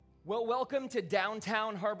Well, welcome to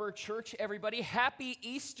Downtown Harbor Church, everybody. Happy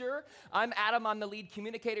Easter. I'm Adam. I'm the lead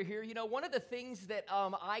communicator here. You know, one of the things that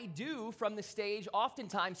I do from the stage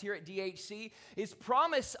oftentimes here at DHC is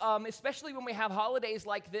promise, especially when we have holidays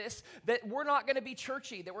like this, that we're not going to be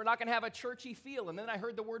churchy, that we're not going to have a churchy feel. And then I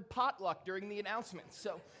heard the word potluck during the announcement.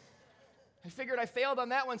 So I figured I failed on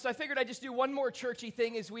that one. So I figured I'd just do one more churchy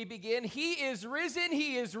thing as we begin. He is risen.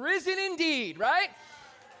 He is risen indeed, right?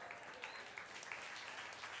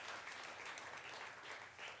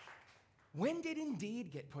 When did Indeed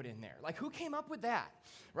get put in there? Like, who came up with that,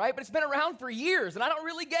 right? But it's been around for years, and I don't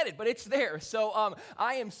really get it, but it's there. So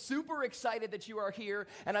I am super excited that you are here,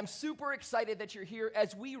 and I'm super excited that you're here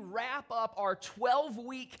as we wrap up our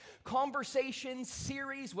 12-week conversation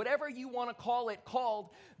series, whatever you want to call it,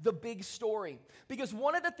 called The Big Story. Because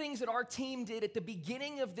one of the things that our team did at the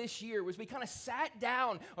beginning of this year was we kind of sat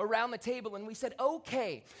down around the table, and we said,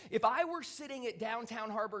 okay, if I were sitting at Downtown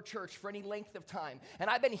Harbor Church for any length of time, and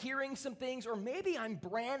I've been hearing some things, or maybe I'm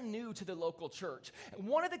brand new to the local church.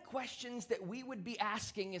 One of the questions that we would be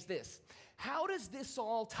asking is this: how does this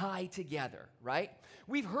all tie together, right?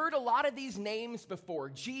 We've heard a lot of these names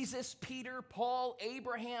before: Jesus, Peter, Paul,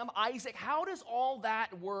 Abraham, Isaac. How does all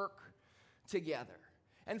that work together?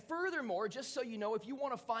 And furthermore, just so you know, if you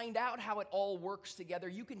want to find out how it all works together,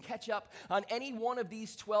 you can catch up on any one of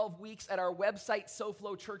these 12 weeks at our website,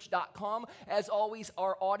 soflowchurch.com. As always,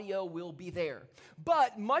 our audio will be there.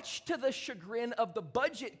 But much to the chagrin of the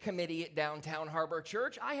budget committee at Downtown Harbor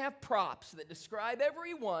Church, I have props that describe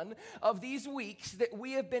every one of these weeks that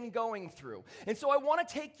we have been going through. And so I want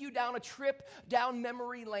to take you down a trip down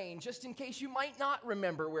memory lane, just in case you might not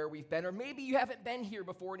remember where we've been, or maybe you haven't been here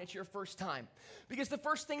before and it's your first time. Because the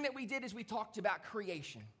first thing that we did is we talked about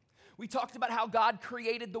creation. We talked about how God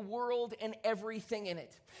created the world and everything in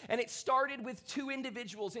it. And it started with two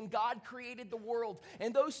individuals, and God created the world.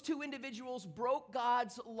 And those two individuals broke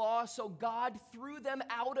God's law, so God threw them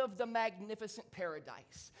out of the magnificent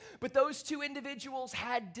paradise. But those two individuals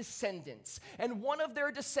had descendants. And one of their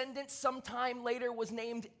descendants sometime later was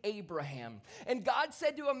named Abraham. And God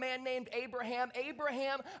said to a man named Abraham,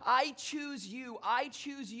 Abraham, I choose you. I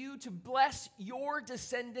choose you to bless your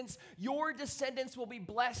descendants. Your descendants will be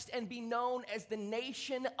blessed and be known as the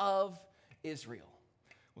nation of Israel.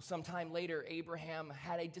 Well, sometime later, Abraham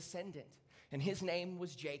had a descendant, and his name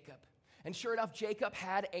was Jacob. And sure enough, Jacob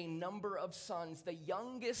had a number of sons, the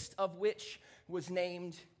youngest of which was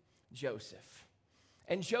named Joseph.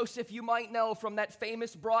 And Joseph, you might know from that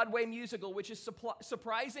famous Broadway musical, which is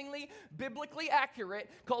surprisingly biblically accurate,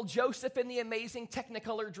 called Joseph in the Amazing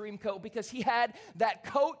Technicolor Dreamcoat, because he had that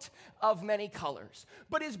coat of many colors.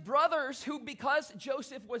 But his brothers, who, because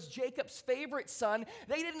Joseph was Jacob's favorite son,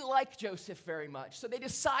 they didn't like Joseph very much. So they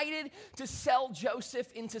decided to sell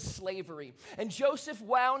Joseph into slavery. And Joseph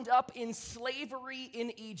wound up in slavery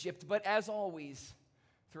in Egypt. But as always,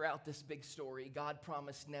 throughout this big story, God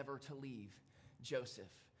promised never to leave Joseph.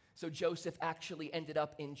 So Joseph actually ended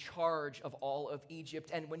up in charge of all of Egypt.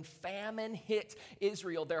 And when famine hit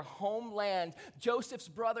Israel, their homeland, Joseph's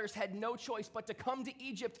brothers had no choice but to come to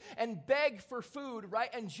Egypt and beg for food, right?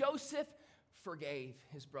 And Joseph forgave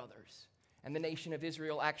his brothers. And the nation of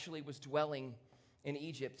Israel actually was dwelling in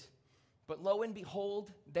Egypt. But lo and behold,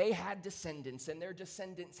 they had descendants, and their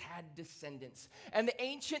descendants had descendants. And the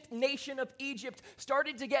ancient nation of Egypt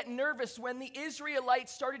started to get nervous when the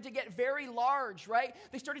Israelites started to get very large, right?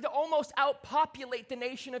 They started to almost outpopulate the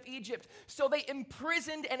nation of Egypt. So they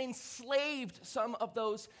imprisoned and enslaved some of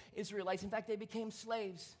those Israelites. In fact, they became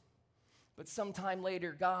slaves. But sometime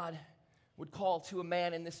later, God would call to a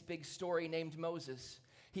man in this big story named Moses.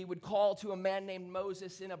 He would call to a man named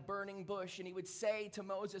Moses in a burning bush, and he would say to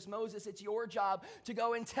Moses, Moses, it's your job to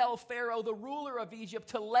go and tell Pharaoh, the ruler of Egypt,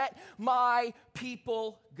 to let my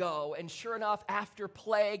people go. And sure enough, after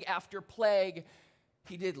plague,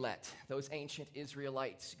 he did let those ancient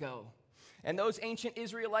Israelites go. And those ancient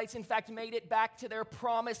Israelites, in fact, made it back to their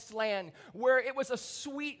promised land, where it was a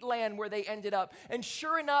sweet land where they ended up. And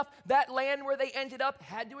sure enough, that land where they ended up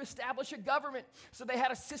had to establish a government. So they had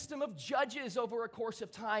a system of judges over a course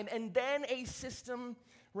of time, and then a system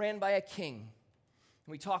ran by a king.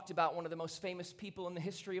 And we talked about one of the most famous people in the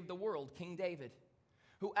history of the world, King David,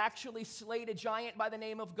 who actually slayed a giant by the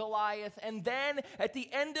name of Goliath, and then at the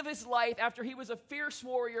end of his life, after he was a fierce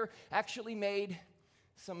warrior, actually made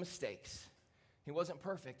some mistakes. He wasn't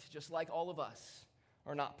perfect, just like all of us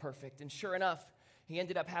are not perfect. And sure enough, he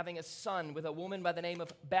ended up having a son with a woman by the name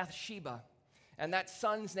of Bathsheba. And that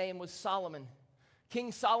son's name was Solomon.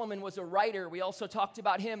 King Solomon was a writer. We also talked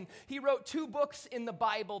about him. He wrote 2 books in the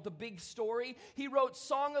Bible, the big story. He wrote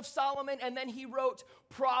Song of Solomon, and then he wrote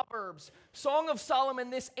Proverbs. Song of Solomon,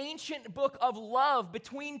 this ancient book of love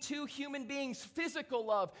between 2 human beings, physical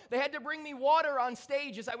love. They had to bring me water on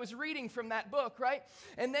stage as I was reading from that book, right?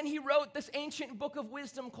 And then he wrote this ancient book of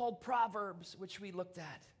wisdom called Proverbs, which we looked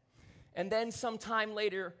at. And then sometime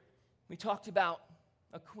later, we talked about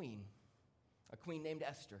a queen named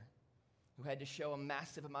Esther, who had to show a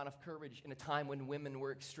massive amount of courage in a time when women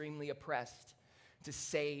were extremely oppressed to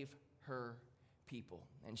save her people.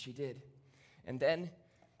 And she did. And then,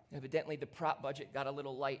 evidently, the prop budget got a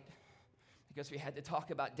little light because we had to talk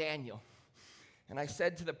about Daniel. And I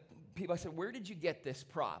said to the people, I said, where did you get this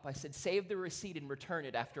prop? I said, save the receipt and return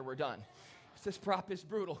it after we're done. This prop is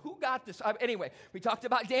brutal. Who got this? Anyway, we talked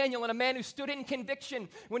about Daniel and a man who stood in conviction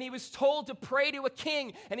when he was told to pray to a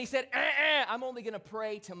king. And he said, I'm only going to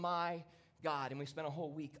pray to my God. And we spent a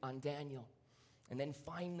whole week on Daniel. And then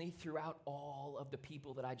finally, throughout all of the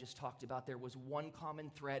people that I just talked about, there was one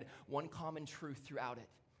common thread, one common truth throughout it.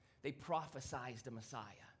 They prophesied a Messiah.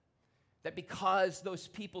 That because those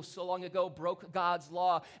people so long ago broke God's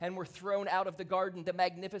law and were thrown out of the garden, the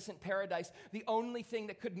magnificent paradise, the only thing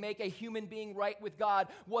that could make a human being right with God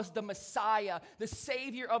was the Messiah, the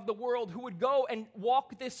Savior of the world, who would go and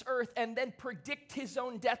walk this earth and then predict his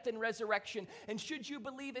own death and resurrection. And should you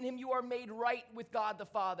believe in him, you are made right with God the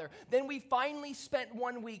Father. Then we finally spent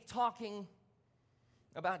 1 week talking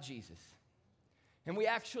about Jesus. And we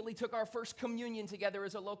actually took our first communion together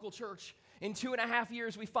as a local church. In 2.5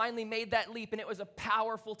 years, we finally made that leap, and it was a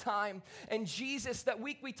powerful time. And Jesus, that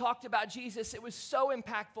week we talked about Jesus, it was so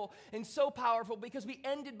impactful and so powerful because we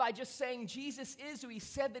ended by just saying Jesus is who he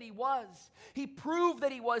said that he was. He proved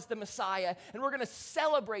that he was the Messiah, and we're going to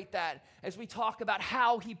celebrate that as we talk about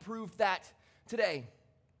how he proved that today.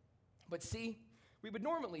 But see, we would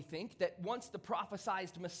normally think that once the prophesied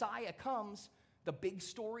Messiah comes, the big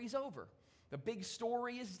story's over. The big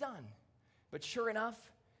story is done. But sure enough,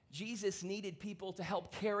 Jesus needed people to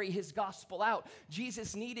help carry his gospel out.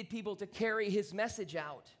 Jesus needed people to carry his message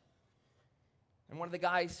out. And one of the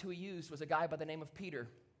guys who he used was a guy by the name of Peter.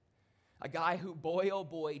 A guy who, boy, oh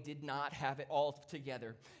boy, did not have it all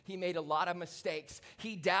together. He made a lot of mistakes.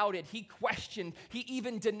 He doubted. He questioned. He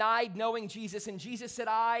even denied knowing Jesus. And Jesus said,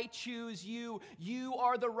 I choose you. You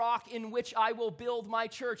are the rock in which I will build my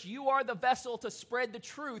church. You are the vessel to spread the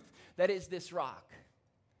truth that is this rock.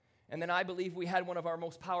 And then I believe we had one of our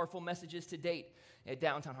most powerful messages to date at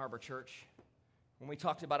Downtown Harbor Church when we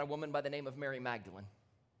talked about a woman by the name of Mary Magdalene.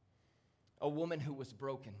 A woman who was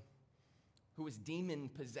broken, who was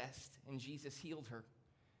demon-possessed, and Jesus healed her.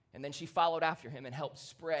 And then she followed after him and helped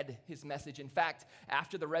spread his message. In fact,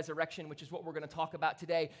 after the resurrection, which is what we're going to talk about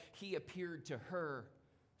today, he appeared to her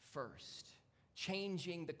first,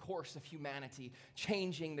 changing the course of humanity,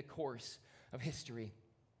 changing the course of history.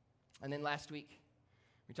 And then last week,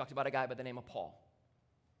 we talked about a guy by the name of Paul,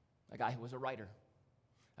 a guy who was a writer,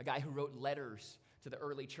 a guy who wrote letters to the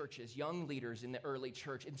early churches, young leaders in the early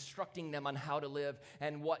church, instructing them on how to live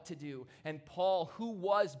and what to do. And Paul, who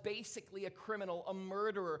was basically a criminal, a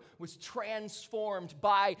murderer, was transformed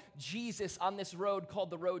by Jesus on this road called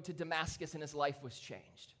the road to Damascus, and his life was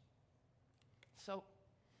changed. So,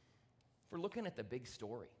 if we're looking at the big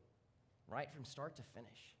story, right from start to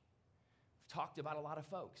finish, we've talked about a lot of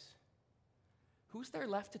folks. Who's there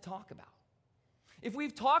left to talk about? If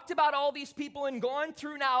we've talked about all these people and gone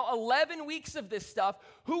through now 11 weeks of this stuff,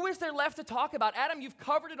 who is there left to talk about? Adam, you've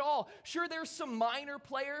covered it all. Sure, there's some minor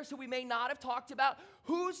players who we may not have talked about.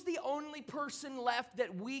 Who's the only person left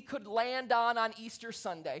that we could land on Easter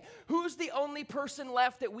Sunday? Who's the only person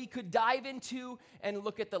left that we could dive into and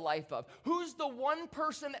look at the life of? Who's the one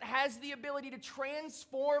person that has the ability to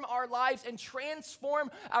transform our lives and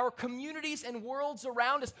transform our communities and worlds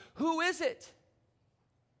around us? Who is it?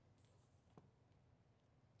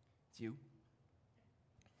 It's you.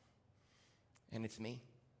 And it's me.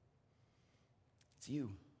 It's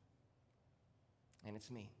you. And it's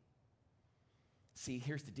me. See,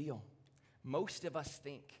 here's the deal. Most of us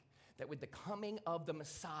think that with the coming of the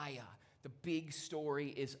Messiah, the big story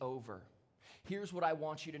is over. Here's what I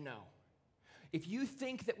want you to know. If you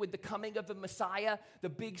think that with the coming of the Messiah, the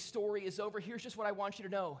big story is over, here's just what I want you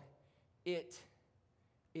to know. It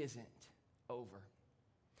isn't over.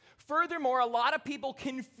 Furthermore, a lot of people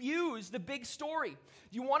confuse the big story.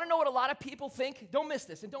 Do you want to know what a lot of people think? Don't miss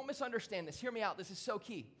this and don't misunderstand this. Hear me out. This is so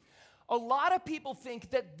key. A lot of people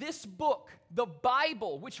think that this book, the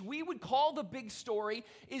Bible, which we would call the big story,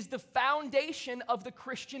 is the foundation of the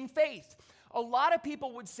Christian faith. A lot of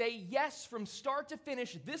people would say, yes, from start to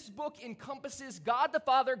finish, this book encompasses God the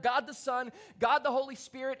Father, God the Son, God the Holy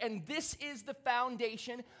Spirit, and this is the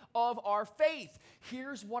foundation of our faith.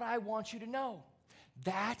 Here's what I want you to know.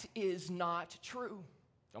 That is not true.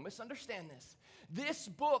 Don't misunderstand this. This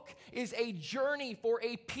book is a journey for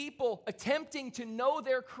a people attempting to know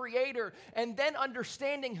their Creator and then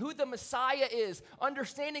understanding who the Messiah is,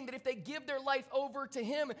 understanding that if they give their life over to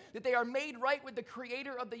Him, that they are made right with the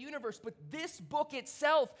Creator of the universe. But this book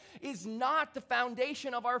itself is not the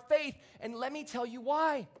foundation of our faith, and let me tell you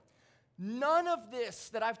why. None of this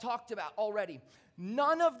that I've talked about already,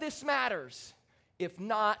 none of this matters if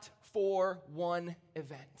not for one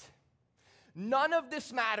event. None of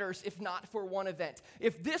this matters if not for one event.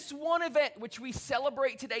 If this one event, which we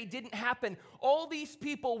celebrate today, didn't happen, all these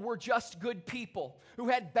people were just good people who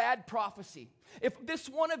had bad prophecy. If this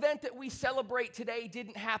one event that we celebrate today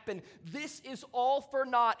didn't happen, this is all for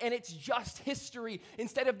naught, and it's just history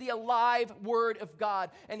instead of the alive Word of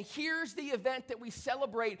God. And here's the event that we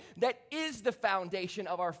celebrate that is the foundation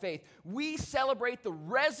of our faith. We celebrate the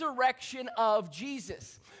resurrection of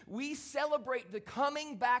Jesus. We celebrate the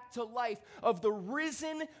coming back to life of the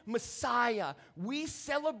risen Messiah. We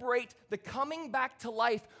celebrate the coming back to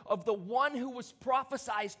life of the one who was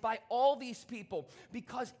prophesied by all these people.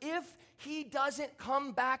 Because if He doesn't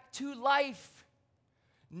come back to life,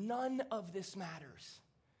 none of this matters.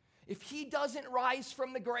 If He doesn't rise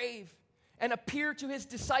from the grave and appear to His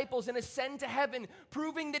disciples and ascend to heaven,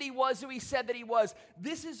 proving that He was who He said that He was,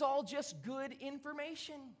 this is all just good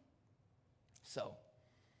information. So,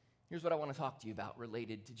 here's what I want to talk to you about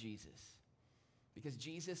related to Jesus. Because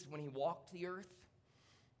Jesus, when He walked the earth,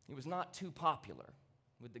 He was not too popular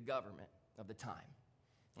with the government of the time.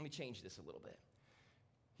 Let me change this a little bit.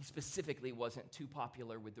 He specifically wasn't too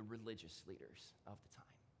popular with the religious leaders of the time,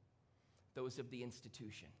 those of the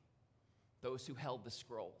institution, those who held the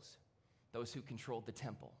scrolls, those who controlled the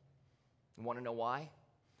temple. You want to know why?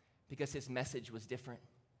 Because His message was different.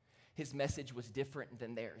 His message was different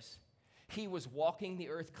than theirs. He was walking the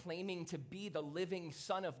earth claiming to be the living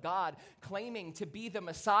Son of God, claiming to be the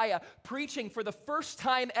Messiah, preaching for the first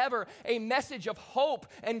time ever a message of hope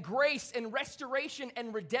and grace and restoration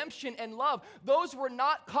and redemption and love. Those were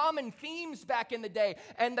not common themes back in the day.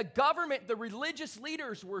 And the government, the religious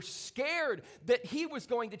leaders were scared that He was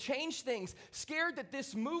going to change things, scared that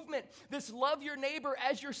this movement, this love your neighbor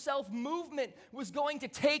as yourself movement was going to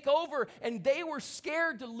take over, and they were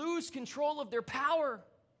scared to lose control of their power.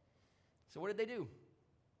 So what did they do?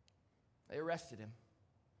 They arrested Him,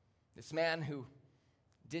 this man who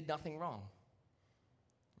did nothing wrong,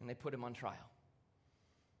 and they put Him on trial.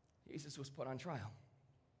 Jesus was put on trial.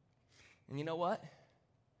 And you know what?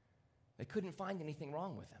 They couldn't find anything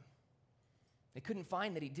wrong with Him. They couldn't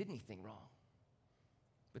find that He did anything wrong.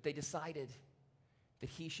 But they decided that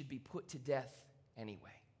He should be put to death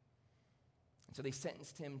anyway. And so they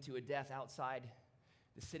sentenced Him to a death outside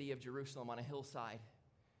the city of Jerusalem on a hillside.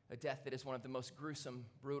 A death that is one of the most gruesome,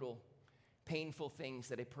 brutal, painful things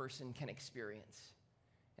that a person can experience.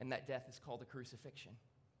 And that death is called a crucifixion.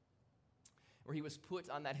 Where He was put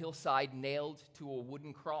on that hillside, nailed to a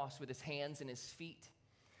wooden cross with His hands and His feet.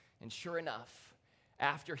 And sure enough,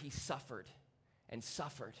 after He suffered and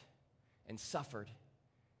suffered and suffered,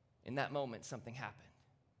 in that moment something happened.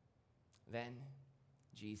 Then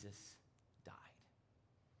Jesus died.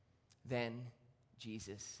 Then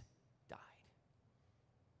Jesus died.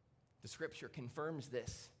 The Scripture confirms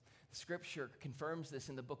this. The Scripture confirms this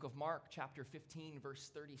in the book of Mark, chapter 15, verse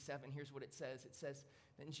 37. Here's what it says. It says,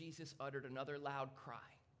 "Then Jesus uttered another loud cry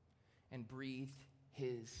and breathed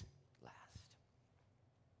His last."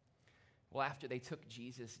 Well, after they took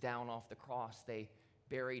Jesus down off the cross, they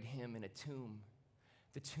buried Him in a tomb.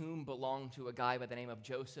 The tomb belonged to a guy by the name of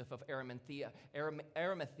Joseph of Arimathea.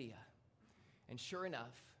 And sure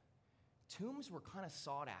enough, tombs were kind of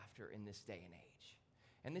sought after in this day and age.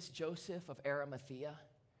 And this Joseph of Arimathea,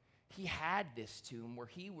 he had this tomb where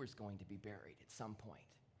he was going to be buried at some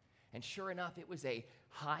point. And sure enough, it was a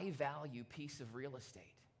high-value piece of real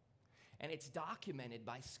estate. And it's documented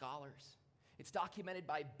by scholars. It's documented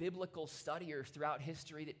by biblical studiers throughout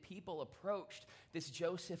history that people approached this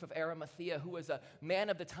Joseph of Arimathea, who was a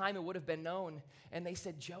man of the time who would have been known, and they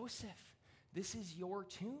said, "Joseph, this is your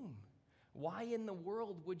tomb. Why in the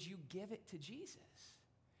world would you give it to Jesus?"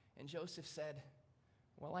 And Joseph said,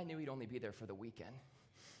 "Well, I knew He'd only be there for the weekend."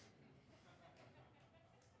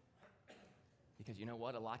 Because you know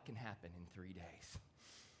what? A lot can happen in 3 days.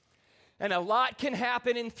 And a lot can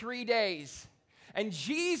happen in 3 days. And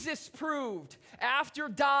Jesus proved, after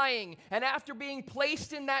dying and after being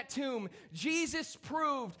placed in that tomb, Jesus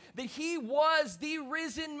proved that he was the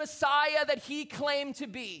risen Messiah that he claimed to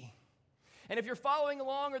be. And if you're following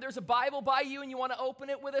along or there's a Bible by you and you want to open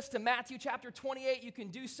it with us to Matthew chapter 28, you can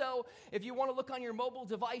do so. If you want to look on your mobile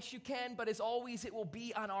device, you can. But as always, it will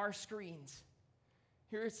be on our screens.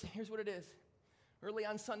 Here's what it is. Early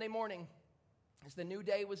on Sunday morning, as the new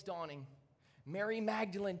day was dawning, Mary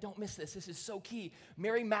Magdalene, don't miss this is so key.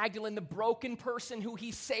 Mary Magdalene, the broken person who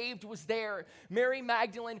he saved, was there. Mary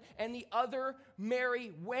Magdalene and the other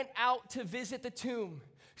Mary went out to visit the tomb.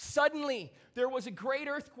 Suddenly, there was a great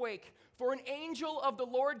earthquake, for an angel of the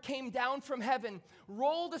Lord came down from heaven,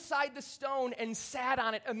 rolled aside the stone, and sat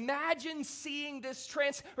on it. Imagine seeing this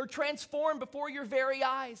transformed before your very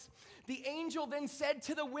eyes. The angel then said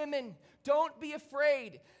to the women, "Don't be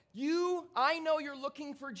afraid. I know you're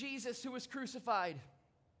looking for Jesus who was crucified.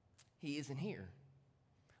 He isn't here."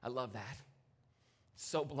 I love that.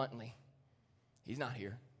 So bluntly. He's not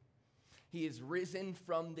here. He is risen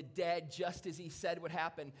from the dead, just as he said would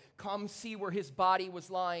happen. Come see where his body was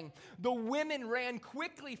lying. The women ran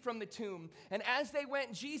quickly from the tomb, and as they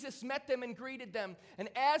went, Jesus met them and greeted them, and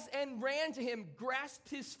ran to him, grasped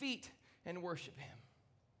his feet, and worshiped him.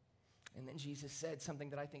 And then Jesus said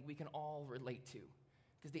something that I think we can all relate to,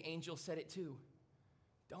 because the angel said it too.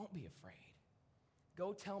 Don't be afraid.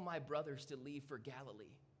 Go tell my brothers to leave for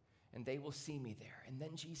Galilee, and they will see me there. And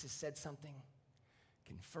then Jesus said something,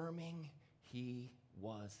 confirming he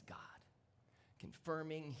was God,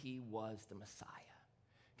 confirming he was the Messiah,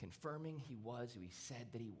 confirming he was who he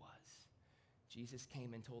said that he was. Jesus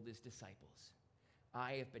came and told his disciples,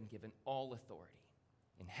 I have been given all authority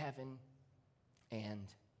in heaven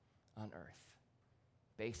and on earth.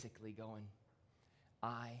 Basically going,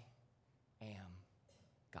 I am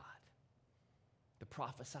God. The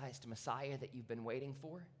prophesied Messiah that you've been waiting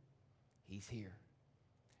for, he's here.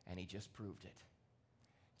 And he just proved it.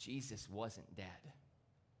 Jesus wasn't dead.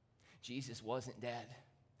 Jesus wasn't dead.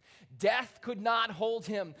 Death could not hold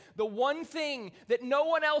him. The one thing that no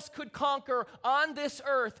one else could conquer on this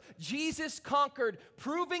earth, Jesus conquered,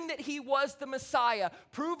 proving that he was the Messiah,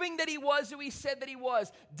 proving that he was who he said that he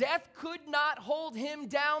was. Death could not hold him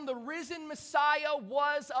down. The risen Messiah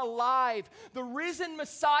was alive. The risen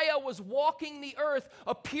Messiah was walking the earth,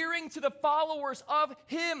 appearing to the followers of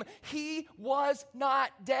him. He was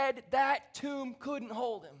not dead. That tomb couldn't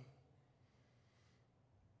hold him.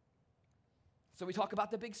 So we talk about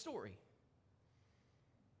the big story.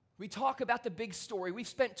 We talk about the big story. We've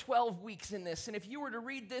spent 12 weeks in this, and if you were to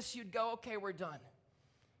read this, you'd go, okay, we're done.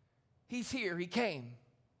 He's here, he came.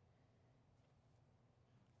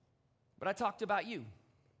 But I talked about you.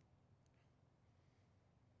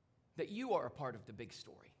 That you are a part of the big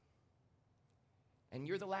story. And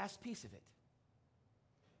you're the last piece of it.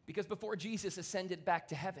 Because before Jesus ascended back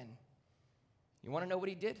to heaven, you want to know what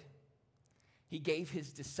he did? He gave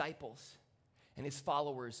his disciples and his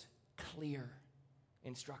followers clear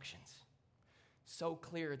instructions. So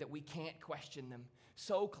clear that we can't question them.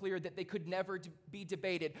 So clear that they could never be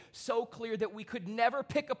debated. So clear that we could never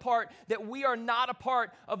pick apart, that we are not a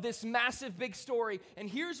part of this massive big story. And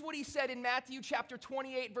here's what he said in Matthew chapter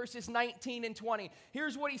 28, verses 19 and 20.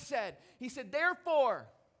 Here's what he said. He said, therefore,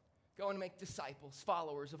 go and make disciples,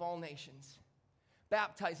 followers of all nations,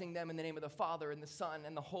 baptizing them in the name of the Father and the Son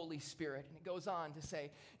and the Holy Spirit. And it goes on to say,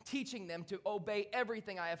 teaching them to obey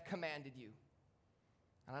everything I have commanded you.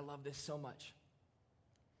 And I love this so much.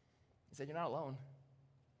 He said, you're not alone.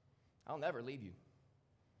 I'll never leave you.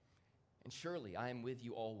 And surely I am with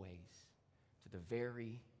you always to the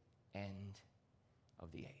very end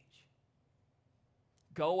of the age.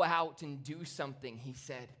 Go out and do something, he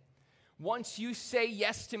said. Once you say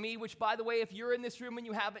yes to me, which, by the way, if you're in this room and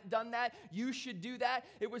you haven't done that, you should do that.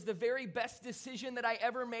 It was the very best decision that I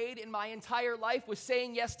ever made in my entire life, was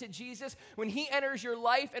saying yes to Jesus. When he enters your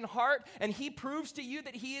life and heart and he proves to you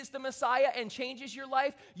that he is the Messiah and changes your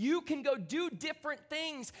life, you can go do different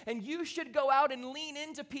things, and you should go out and lean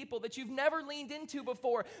into people that you've never leaned into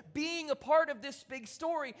before, being a part of this big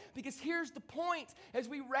story. Because here's the point. As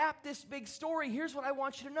we wrap this big story, here's what I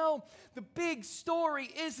want you to know. The big story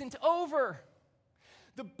isn't over.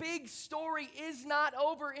 The big story is not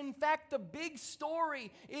over. In fact, the big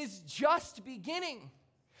story is just beginning.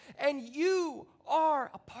 And you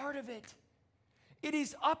are a part of it. It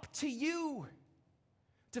is up to you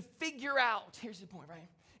to figure out. Here's the point, right?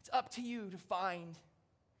 It's up to you to find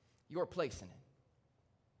your place in it.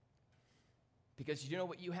 Because you know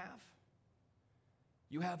what you have?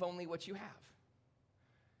 You have only what you have.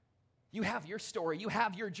 You have your story. You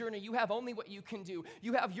have your journey. You have only what you can do.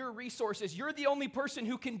 You have your resources. You're the only person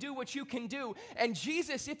who can do what you can do. And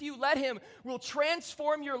Jesus, if you let him, will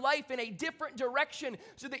transform your life in a different direction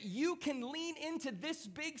so that you can lean into this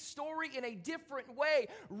big story in a different way,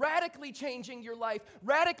 radically changing your life,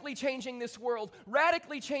 radically changing this world,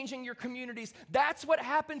 radically changing your communities. That's what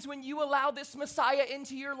happens when you allow this Messiah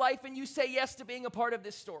into your life and you say yes to being a part of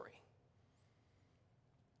this story.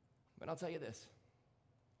 But I'll tell you this.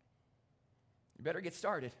 You better get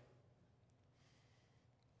started.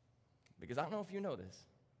 Because I don't know if you know this.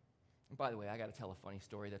 And by the way, I got to tell a funny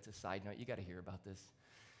story that's a side note. You got to hear about this.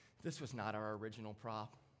 This was not our original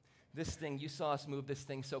prop. This thing, you saw us move this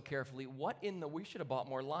thing so carefully. We should have bought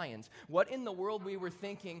more lions. What in the world we were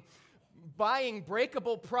thinking? Buying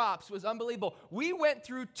breakable props was unbelievable. We went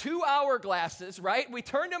through 2 hourglasses, right? We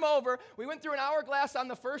turned them over. We went through an hourglass on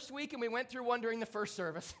the first week, and we went through one during the first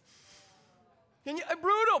service.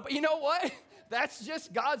 Brutal, but you know what? That's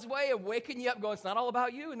just God's way of waking you up, going, it's not all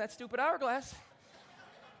about you and that stupid hourglass.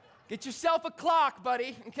 Get yourself a clock,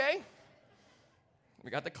 buddy, okay? We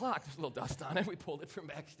got the clock. There's a little dust on it. We pulled it from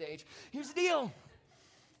backstage. Here's the deal.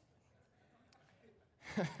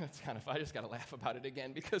 It's kind of fun. I just got to laugh about it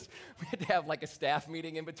again because we had to have like a staff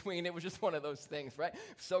meeting in between. It was just one of those things, right?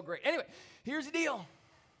 So great. Anyway, here's the deal.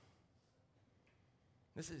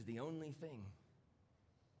 This is the only thing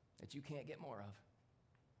that you can't get more of.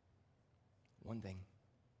 One thing.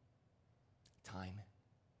 Time.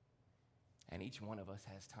 And each one of us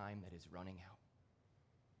has time that is running out.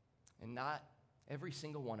 And not every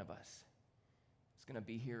single one of us is going to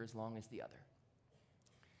be here as long as the other.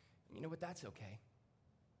 And you know what? That's okay.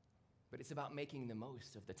 But it's about making the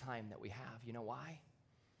most of the time that we have. You know why?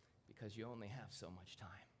 Because you only have so much time.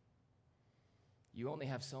 You only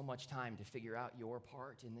have so much time to figure out your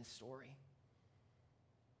part in this story.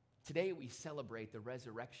 Today we celebrate the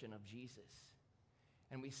resurrection of Jesus.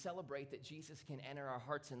 And we celebrate that Jesus can enter our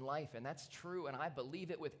hearts and life. And that's true, and I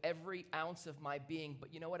believe it with every ounce of my being.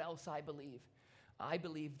 But you know what else I believe? I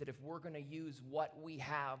believe that if we're going to use what we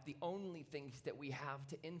have, the only things that we have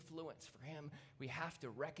to influence for him, we have to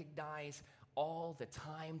recognize all the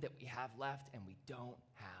time that we have left, and we don't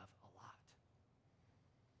have a lot.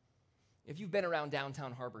 If you've been around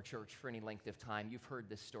Downtown Harbor Church for any length of time, you've heard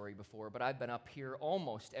this story before, but I've been up here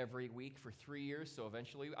almost every week for 3 years, so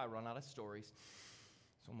eventually I run out of stories.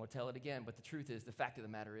 So I'm going to tell it again, but the truth is, the fact of the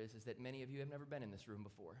matter is that many of you have never been in this room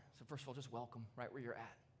before. So first of all, just welcome right where you're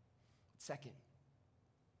at. Second,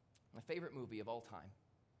 my favorite movie of all time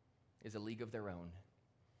is A League of Their Own,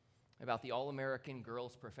 about the All-American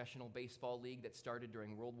Girls Professional Baseball League that started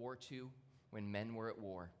during World War II when men were at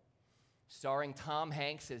war. Starring Tom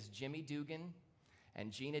Hanks as Jimmy Dugan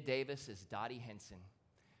and Gina Davis as Dottie Henson.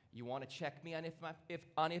 You want to check me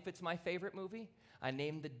on if it's my favorite movie? I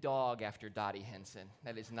named the dog after Dottie Henson.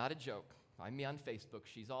 That is not a joke. Find me on Facebook.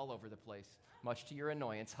 She's all over the place. Much to your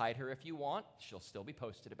annoyance. Hide her if you want. She'll still be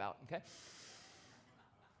posted about, okay?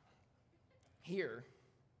 Here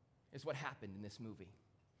is what happened in this movie.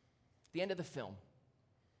 At the end of the film,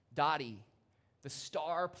 Dottie, the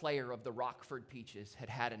star player of the Rockford Peaches, had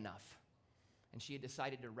had enough. And she had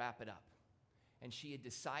decided to wrap it up. And she had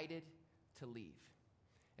decided to leave.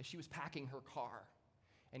 As she was packing her car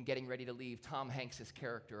and getting ready to leave, Tom Hanks'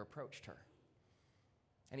 character approached her.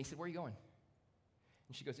 And he said, "Where are you going?"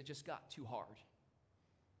 And she goes, "It just got too hard.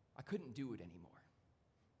 I couldn't do it anymore."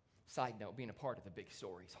 Side note, being a part of the big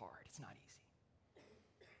story is hard. It's not easy.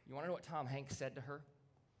 You want to know what Tom Hanks said to her?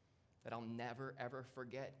 That I'll never, ever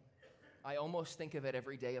forget. I almost think of it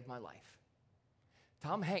every day of my life.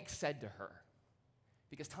 Tom Hanks said to her,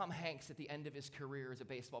 because Tom Hanks at the end of his career as a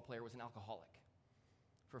baseball player was an alcoholic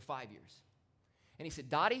for 5 years. And he said,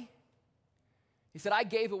 "Dottie," he said, "I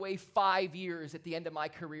gave away 5 years at the end of my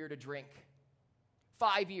career to drink.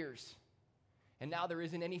 5 years. And now there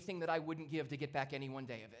isn't anything that I wouldn't give to get back any one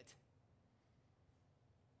day of it.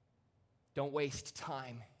 Don't waste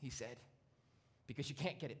time," he said, "because you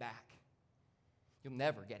can't get it back. You'll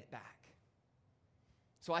never get it back."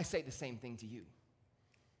 So I say the same thing to you.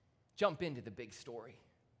 Jump into the big story.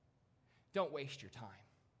 Don't waste your time.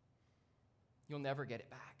 You'll never get it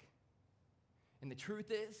back. And the truth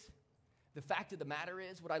is, the fact of the matter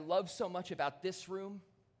is, what I love so much about this room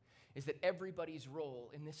is that everybody's role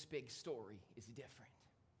in this big story is different.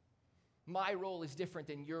 My role is different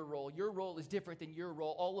than your role. Your role is different than your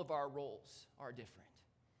role. All of our roles are different.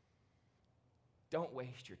 Don't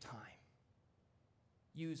waste your time.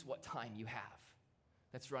 Use what time you have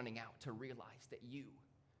that's running out to realize that you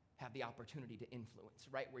have the opportunity to influence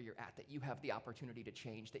right where you're at, that you have the opportunity to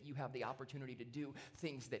change, that you have the opportunity to do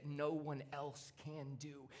things that no one else can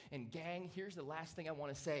do. And gang, here's the last thing I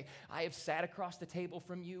want to say. I have sat across the table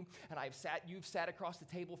from you, and you've sat across the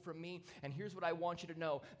table from me, and here's what I want you to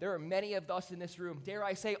know. There are many of us in this room, dare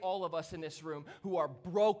I say all of us in this room, who are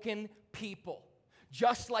broken people.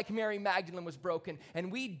 Just like Mary Magdalene was broken,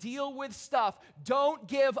 and we deal with stuff. Don't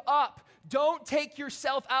give up. Don't take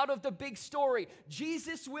yourself out of the big story.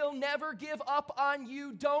 Jesus will never give up on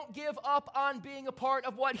you. Don't give up on being a part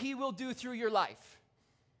of what he will do through your life.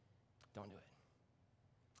 Don't do it.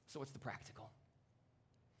 So what's the practical?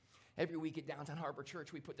 Every week at Downtown Harbor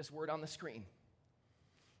Church, we put this word on the screen.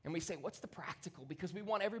 And we say, what's the practical? Because we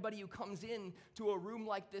want everybody who comes in to a room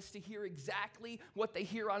like this to hear exactly what they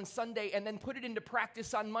hear on Sunday and then put it into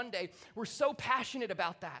practice on Monday. We're so passionate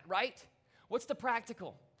about that, right? What's the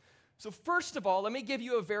practical? So first of all, let me give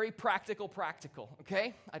you a very practical,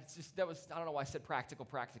 okay? I don't know why I said practical,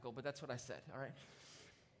 but that's what I said, all right?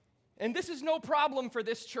 And this is no problem for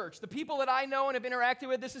this church. The people that I know and have interacted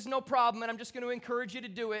with, this is no problem, and I'm just going to encourage you to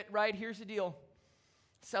do it, right? Here's the deal.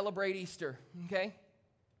 Celebrate Easter, okay?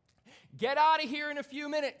 Get out of here in a few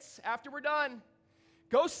minutes after we're done.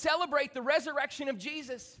 Go celebrate the resurrection of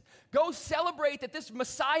Jesus. Go celebrate that this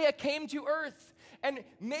Messiah came to earth and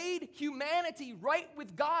made humanity right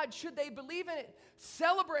with God, should they believe in it.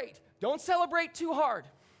 Celebrate. Don't celebrate too hard.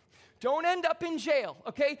 Don't end up in jail,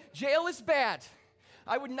 okay? Jail is bad.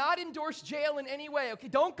 I would not endorse jail in any way, okay?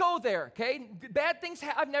 Don't go there, okay? Bad things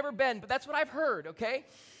I've never been, but that's what I've heard, okay?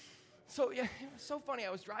 So, yeah, it was so funny.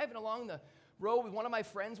 I was driving along the road with one of my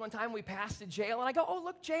friends one time. We passed a jail, and I go, oh,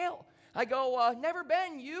 look, jail. I go, never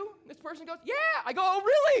been, you? This person goes, yeah. I go, oh,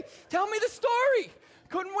 really? Tell me the story.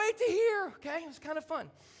 Couldn't wait to hear, okay? It was kind of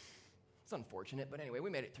fun. It's unfortunate, but anyway, we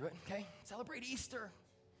made it through it, okay? Celebrate Easter.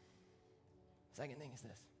 Second thing is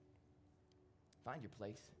this. Find your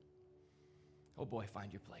place. Oh, boy,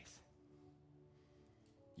 find your place.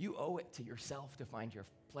 You owe it to yourself to find your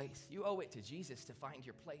place. You owe it to Jesus to find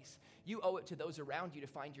your place. You owe it to those around you to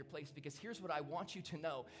find your place, because here's what I want you to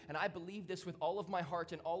know, and I believe this with all of my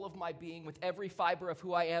heart and all of my being, with every fiber of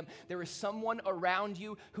who I am. There is someone around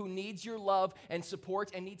you who needs your love and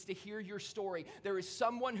support and needs to hear your story. There is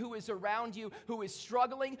someone who is around you who is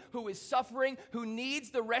struggling, who is suffering, who needs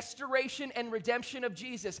the restoration and redemption of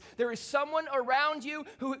Jesus. There is someone around you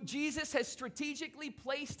who Jesus has strategically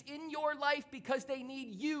placed in your life because they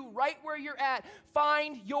need you right where you're at.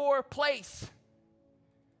 Find your place.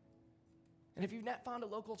 And if you've not found a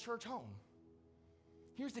local church home,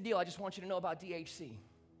 here's the deal I just want you to know about DHC.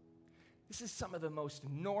 This is some of the most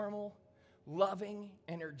normal, loving,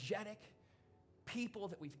 energetic people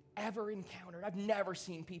that we've ever encountered. I've never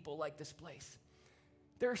seen people like this place.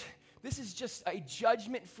 This is just a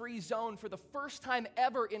judgment-free zone for the first time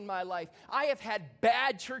ever in my life. I have had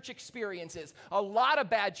bad church experiences, a lot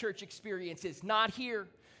of bad church experiences, not here.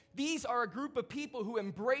 These are a group of people who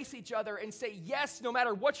embrace each other and say, yes, no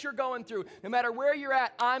matter what you're going through, no matter where you're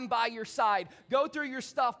at, I'm by your side. Go through your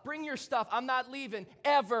stuff, bring your stuff. I'm not leaving,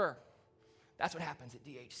 ever. That's what happens at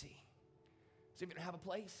DHC. So if you don't have a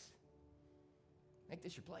place, make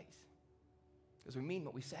this your place, because we mean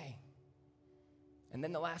what we say. And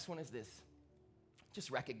then the last one is this.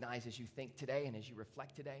 Just recognize as you think today and as you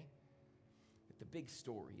reflect today that the big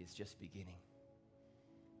story is just beginning.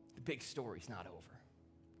 The big story's not over.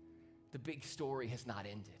 The big story has not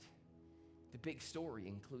ended. The big story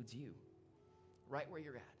includes you, right where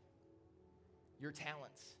you're at. Your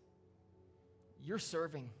talents. You're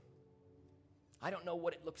serving. I don't know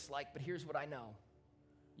what it looks like, but here's what I know.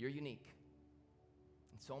 You're unique.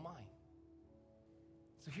 And so am I.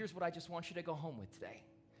 So here's what I just want you to go home with today.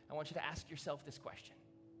 I want you to ask yourself this question.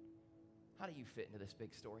 How do you fit into this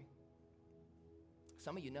big story?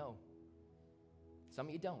 Some of you know. Some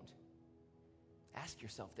of you don't. Ask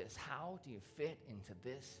yourself this. How do you fit into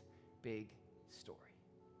this big story?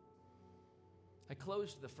 I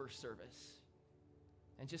closed the first service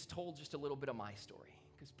and just told just a little bit of my story,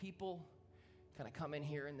 because people kind of come in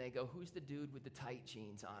here and they go, who's the dude with the tight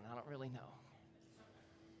jeans on? I don't really know.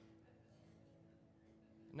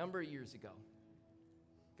 A number of years ago,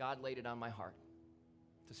 God laid it on my heart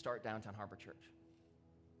to start Downtown Harbor Church.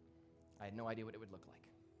 I had no idea what it would look like.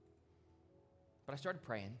 But I started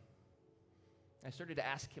praying. I started to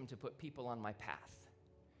ask him to put people on my path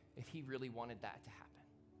if he really wanted that to happen.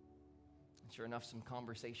 And sure enough, some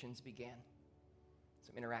conversations began.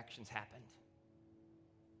 Some interactions happened.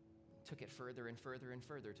 Took it further and further and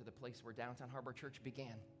further to the place where Downtown Harbor Church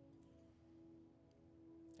began.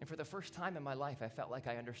 And for the first time in my life, I felt like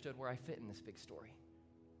I understood where I fit in this big story.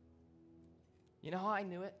 You know how I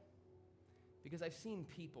knew it? Because I've seen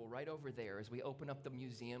people right over there as we open up the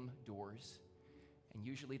museum doors, and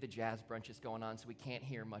usually the jazz brunch is going on, so we can't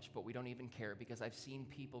hear much, but we don't even care because I've seen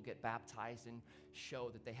people get baptized and show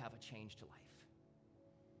that they have a change to life.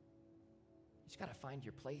 You just got to find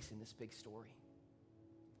your place in this big story.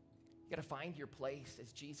 You got to find your place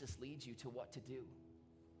as Jesus leads you to what to do.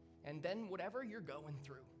 And then whatever you're going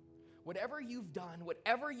through, whatever you've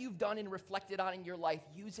done and reflected on in your life,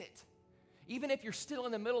 use it. Even if you're still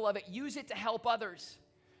in the middle of it, use it to help others.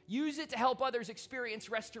 Use it to help others experience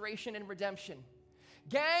restoration and redemption.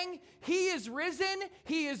 Gang, He is risen.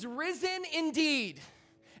 He is risen indeed.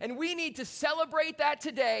 And we need to celebrate that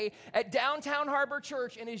today at Downtown Harbor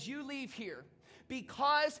Church and as you leave here.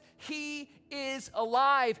 Because He is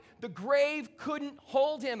alive. The grave couldn't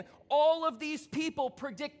hold Him. All of these people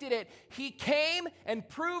predicted it. He came and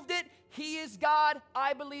proved it. He is God.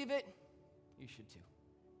 I believe it. You should too.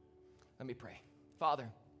 Let me pray. Father,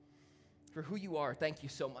 for who You are, thank You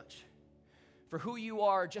so much. For who You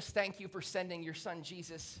are, just thank You for sending Your Son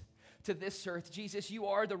Jesus to this earth. Jesus, You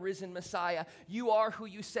are the risen Messiah. You are who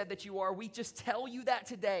You said that You are. We just tell You that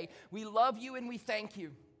today. We love You and we thank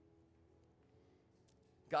You.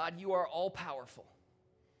 God, You are all-powerful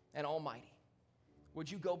and almighty. Would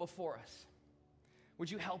You go before us? Would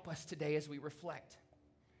You help us today as we reflect?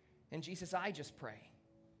 And Jesus, I just pray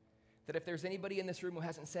that if there's anybody in this room who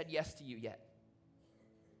hasn't said yes to You yet,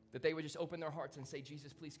 that they would just open their hearts and say,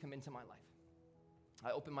 Jesus, please come into my life.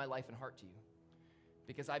 I open my life and heart to You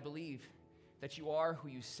because I believe that You are who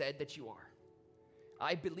You said that You are.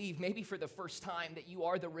 I believe maybe for the first time that You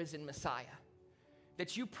are the risen Messiah,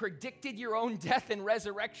 that You predicted Your own death and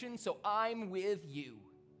resurrection, so I'm with You.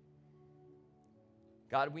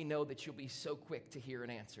 God, we know that You'll be so quick to hear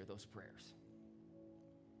and answer those prayers.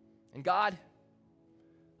 And God,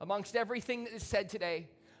 amongst everything that is said today,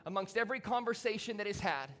 amongst every conversation that is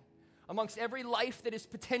had, amongst every life that is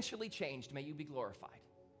potentially changed, may You be glorified.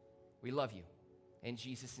 We love You. In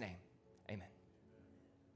Jesus' name.